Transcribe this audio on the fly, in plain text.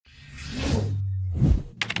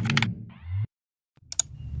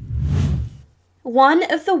One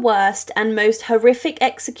of the worst and most horrific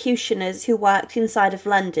executioners who worked inside of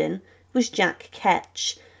London was Jack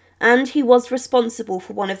Ketch, and he was responsible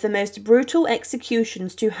for one of the most brutal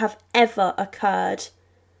executions to have ever occurred.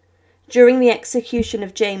 During the execution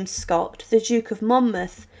of James Scott, the Duke of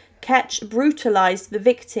Monmouth, Ketch brutalised the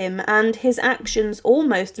victim, and his actions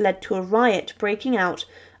almost led to a riot breaking out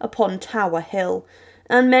upon Tower Hill,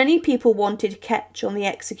 and many people wanted Ketch on the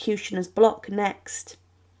executioner's block next.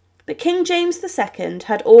 But King James II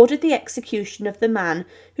had ordered the execution of the man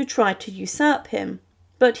who tried to usurp him,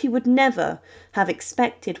 but he would never have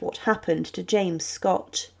expected what happened to James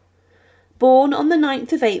Scott. Born on the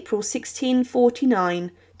 9th of April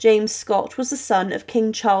 1649, James Scott was the son of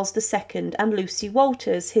King Charles II and Lucy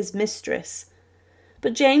Walters, his mistress.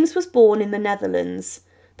 But James was born in the Netherlands,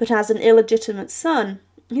 but as an illegitimate son,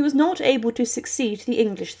 he was not able to succeed the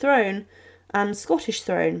English throne and Scottish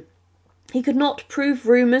throne. He could not prove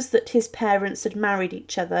rumours that his parents had married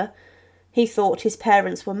each other. He thought his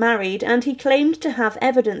parents were married, and he claimed to have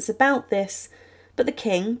evidence about this, but the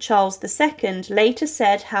king, Charles II, later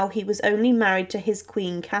said how he was only married to his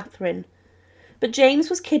Queen Catherine. But James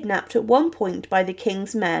was kidnapped at one point by the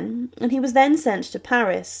king's men, and he was then sent to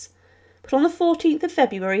Paris. But on the 14th of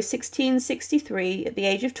February 1663, at the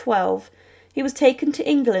age of 12, he was taken to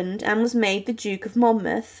England and was made the Duke of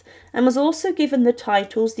Monmouth, and was also given the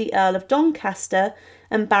titles the Earl of Doncaster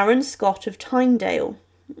and Baron Scott of Tynedale.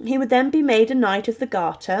 He would then be made a Knight of the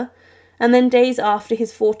Garter, and then days after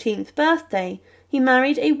his 14th birthday, he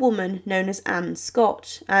married a woman known as Anne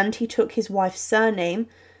Scott, and he took his wife's surname,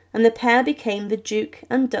 and the pair became the Duke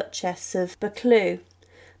and Duchess of BOTCHED.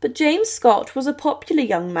 But James Scott was a popular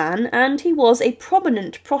young man, and he was a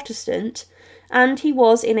prominent Protestant, and he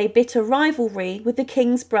was in a bitter rivalry with the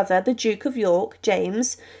king's brother, the Duke of York,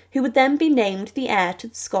 James, who would then be named the heir to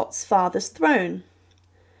Scott's father's throne.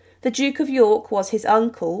 The Duke of York was his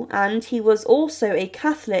uncle, and he was also a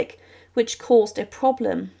Catholic, which caused a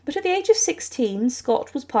problem. But at the age of 16,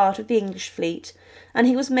 Scott was part of the English fleet, and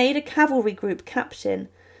he was made a cavalry group captain.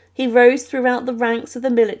 He rose throughout the ranks of the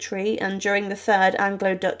military, and during the Third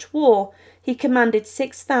Anglo-Dutch War, he commanded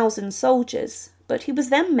 6,000 soldiers. But he was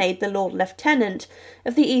then made the Lord Lieutenant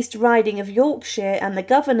of the East Riding of Yorkshire and the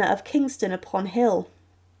Governor of Kingston upon Hill.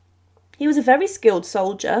 He was a very skilled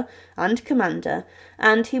soldier and commander,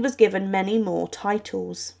 and he was given many more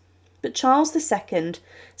titles. But Charles II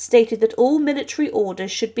stated that all military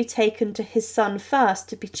orders should be taken to his son first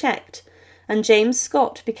to be checked, and James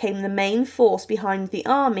Scott became the main force behind the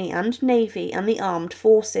army and navy and the armed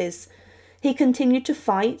forces. He continued to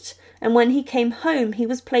fight, and when he came home he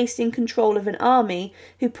was placed in control of an army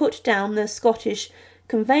who put down the Scottish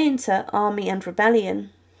Covenanter army and rebellion.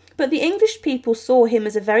 But the English people saw him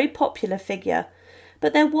as a very popular figure.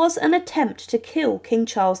 But there was an attempt to kill King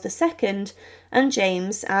Charles II and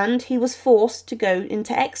James, and he was forced to go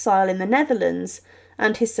into exile in the Netherlands,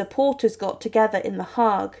 and his supporters got together in The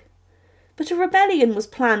Hague. But a rebellion was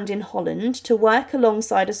planned in Holland to work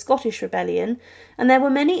alongside a Scottish rebellion, and there were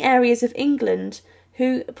many areas of England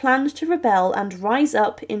who planned to rebel and rise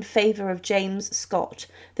up in favour of James Scott,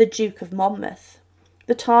 the Duke of Monmouth.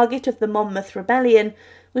 The target of the Monmouth rebellion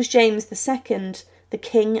was James II, the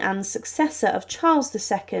king and successor of Charles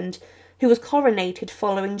II, who was coronated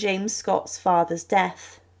following James Scott's father's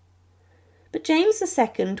death. But James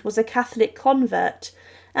II was a Catholic convert,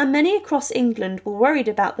 and many across England were worried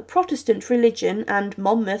about the Protestant religion, and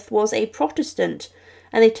Monmouth was a Protestant,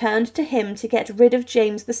 and they turned to him to get rid of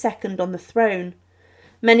James II on the throne.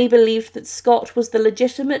 Many believed that Scott was the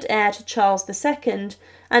legitimate heir to Charles II,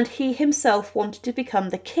 and he himself wanted to become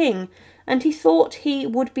the king, and he thought he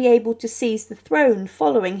would be able to seize the throne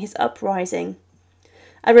following his uprising.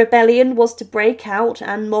 A rebellion was to break out,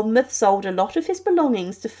 and Monmouth sold a lot of his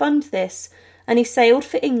belongings to fund this, and he sailed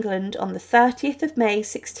for England on the 30th of May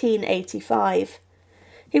 1685.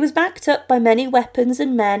 He was backed up by many weapons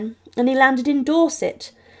and men, and he landed in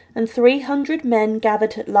Dorset, and 300 men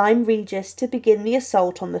gathered at Lyme Regis to begin the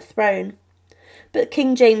assault on the throne. But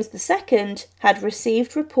King James II had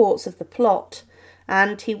received reports of the plot,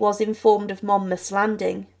 and he was informed of Monmouth's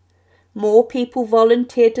landing. More people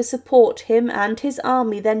volunteered to support him, and his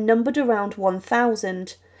army then numbered around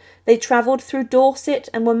 1,000. They travelled through Dorset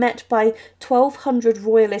and were met by 1,200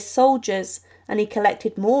 royalist soldiers, and he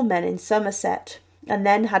collected more men in Somerset, and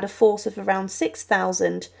then had a force of around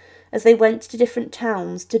 6,000 as they went to different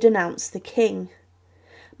towns to denounce the king.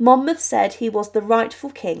 Monmouth said he was the rightful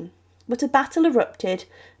king, but a battle erupted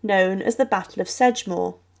known as the Battle of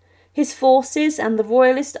Sedgemoor. His forces and the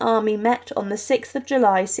royalist army met on the 6th of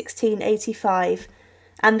July 1685,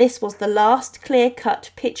 and this was the last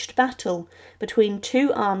clear-cut pitched battle between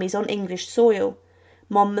two armies on English soil,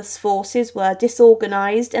 Monmouth's forces were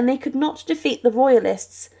disorganised and they could not defeat the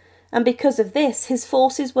royalists, and because of this his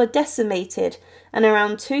forces were decimated and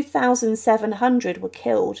around 2,700 were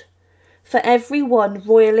killed. For every one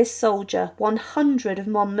royalist soldier, 100 of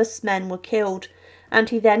Monmouth's men were killed, and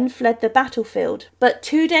he then fled the battlefield, but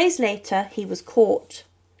 2 days later he was caught.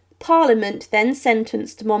 Parliament then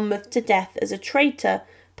sentenced Monmouth to death as a traitor,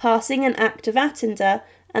 passing an Act of Attainder,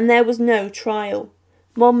 and there was no trial.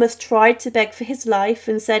 Monmouth tried to beg for his life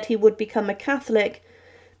and said he would become a Catholic,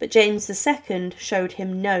 but James II showed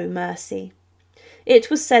him no mercy. It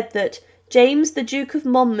was said that James the Duke of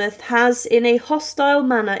Monmouth has in a hostile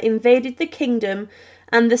manner invaded the kingdom,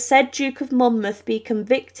 and the said Duke of Monmouth be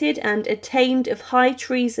convicted and attainted of high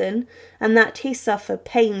treason, and that he suffer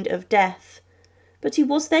pain of death. But he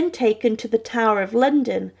was then taken to the Tower of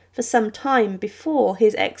London for some time before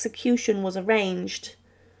his execution was arranged.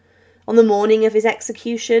 On the morning of his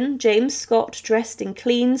execution, James Scott dressed in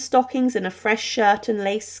clean stockings and a fresh shirt and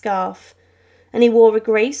lace scarf, and he wore a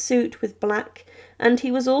grey suit with black, and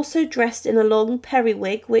he was also dressed in a long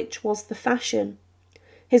periwig, which was the fashion.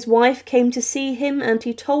 His wife came to see him, and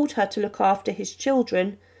he told her to look after his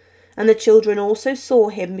children, and the children also saw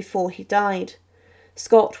him before he died.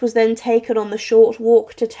 Scott was then taken on the short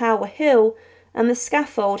walk to Tower Hill, and the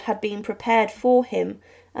scaffold had been prepared for him,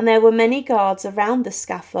 and there were many guards around the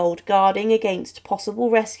scaffold guarding against possible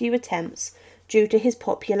rescue attempts due to his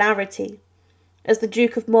popularity. As the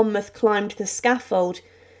Duke of Monmouth climbed the scaffold,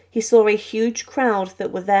 he saw a huge crowd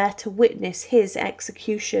that were there to witness his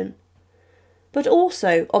execution. But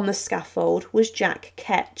also on the scaffold was Jack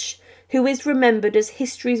Ketch, who is remembered as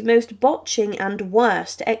history's most botching and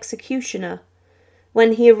worst executioner.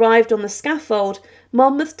 When he arrived on the scaffold,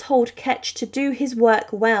 Monmouth told Ketch to do his work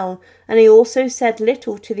well, and he also said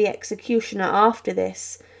little to the executioner after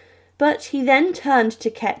this. But he then turned to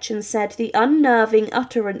Ketch and said the unnerving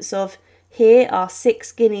utterance of, "Here are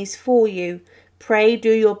 6 guineas for you. Pray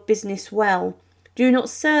do your business well. Do not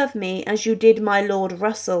serve me as you did my Lord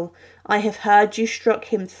Russell. I have heard you struck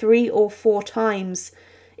him 3 or 4 times.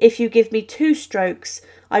 If you give me 2 strokes,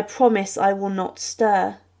 I promise I will not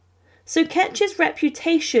stir." So Ketch's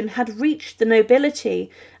reputation had reached the nobility,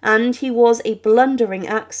 and he was a blundering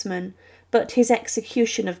axeman, but his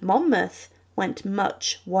execution of Monmouth went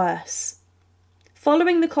much worse.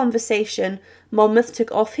 Following the conversation, Monmouth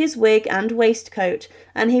took off his wig and waistcoat,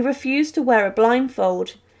 and he refused to wear a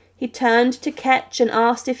blindfold. He turned to Ketch and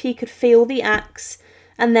asked if he could feel the axe,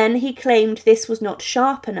 and then he claimed this was not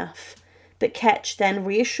sharp enough, but Ketch then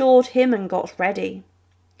reassured him and got ready.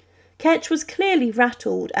 Ketch was clearly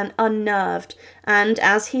rattled and unnerved, and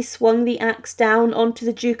as he swung the axe down onto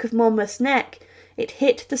the Duke of Monmouth's neck, it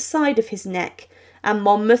hit the side of his neck, and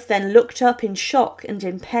Monmouth then looked up in shock and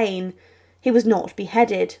in pain. He was not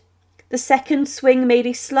beheaded. The second swing made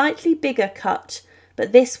a slightly bigger cut,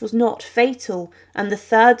 but this was not fatal, and the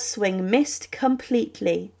third swing missed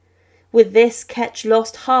completely. With this, Ketch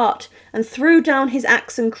lost heart and threw down his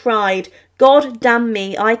axe and cried, "God damn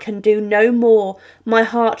me, I can do no more. My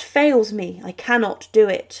heart fails me, I cannot do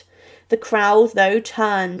it." The crowd, though,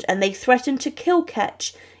 turned, and they threatened to kill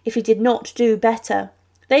Ketch if he did not do better.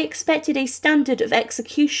 They expected a standard of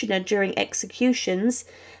executioner during executions,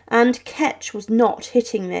 and Ketch was not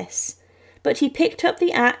hitting this. But he picked up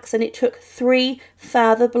the axe, and it took 3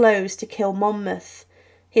 further blows to kill Monmouth.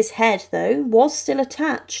 His head, though, was still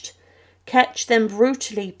attached. Ketch then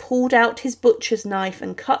brutally pulled out his butcher's knife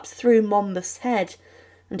and cut through Monmouth's head,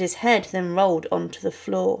 and his head then rolled onto the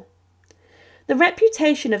floor. The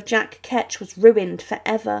reputation of Jack Ketch was ruined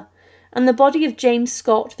forever, and the body of James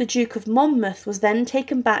Scott, the Duke of Monmouth, was then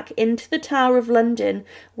taken back into the Tower of London,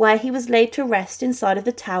 where he was laid to rest inside of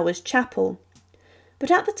the Tower's chapel.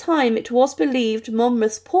 But at the time it was believed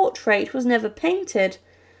Monmouth's portrait was never painted,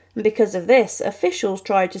 and because of this officials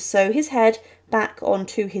tried to sew his head back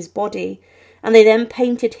onto his body, and they then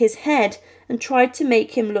painted his head and tried to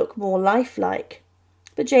make him look more lifelike.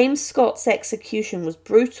 But James Scott's execution was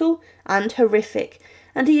brutal and horrific,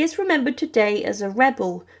 and he is remembered today as a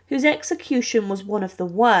rebel whose execution was one of the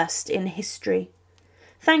worst in history.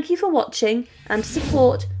 Thank you for watching, and to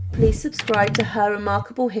support, please subscribe to Her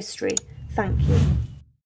Remarkable History. Thank you.